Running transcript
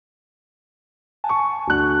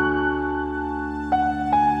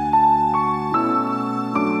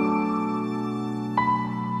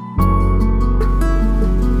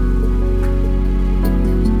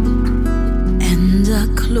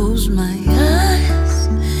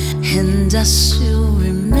I still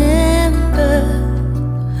remember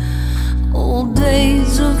old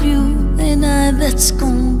days of you and I that's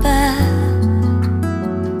gone by.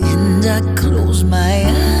 And I close my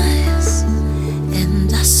eyes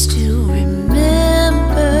and I still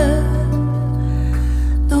remember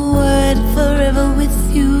the word forever with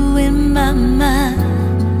you in my mind.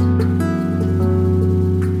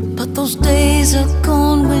 But those days are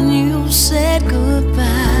gone when you said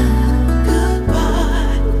goodbye.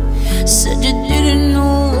 Said you didn't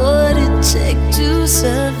know what it takes to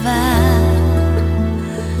survive.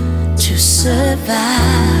 To survive.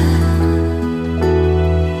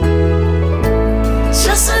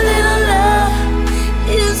 Just a little love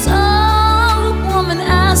is all a woman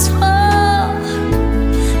asks for.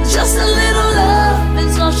 Just a little love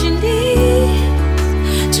is all she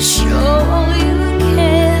needs to show you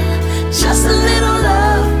care. Just a little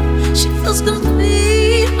love, she feels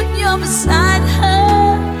complete when you're beside her.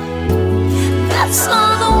 That's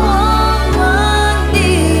all the woman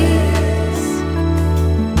needs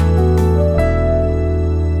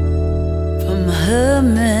from her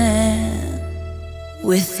man.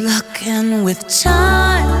 With luck and with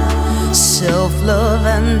time, self-love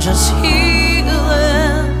and just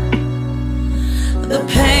healing, the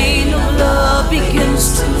pain of love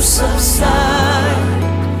begins to subside.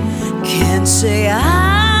 Can't say I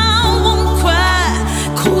won't cry,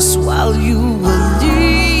 'cause while you were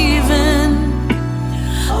leaving,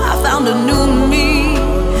 I found a new me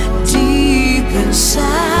deep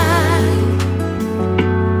inside.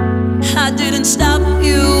 I didn't stop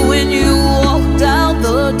you when you walked out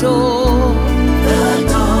the door.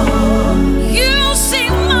 You see,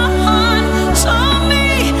 my heart told me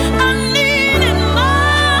I needed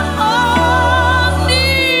more,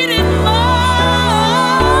 needed more.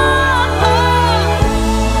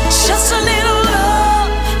 Just a little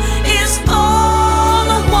love is all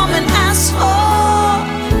a woman asks for.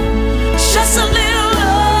 Just a little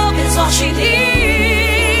love is all she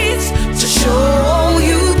needs to show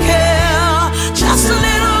you care. Just a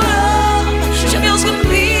little love, she feels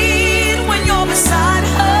complete when you're beside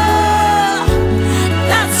her.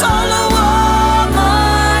 That's all a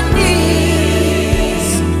woman needs.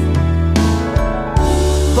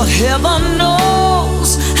 But heaven knows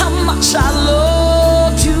how much I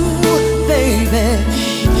loved you, baby.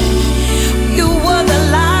 You were the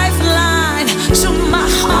lifeline to my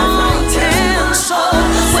heart and soul.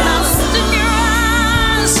 When I looked in your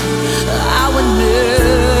eyes, I would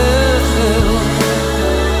melt.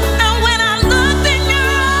 And when I looked in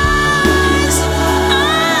your eyes,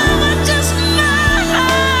 I would just melt.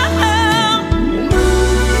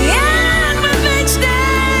 And with each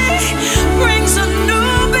day brings a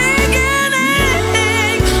new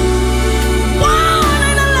beginning.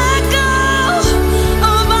 Wanting to let go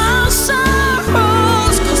of our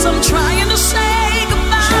sorrows, 'cause I'm trying to say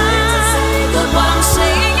goodbye. What I'm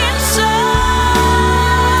saying inside,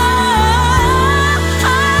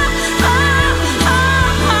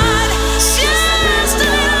 just a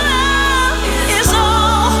little love is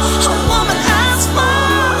all a woman asks for.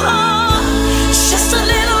 Just a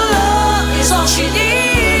little love is all she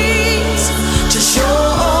needs to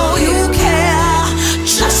show you care.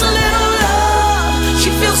 Just a little love, she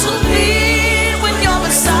feels complete when you're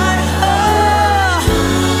beside her.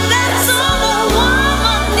 That's all a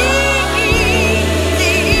woman needs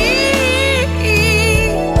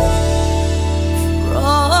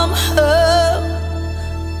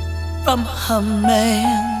from her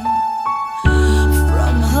man.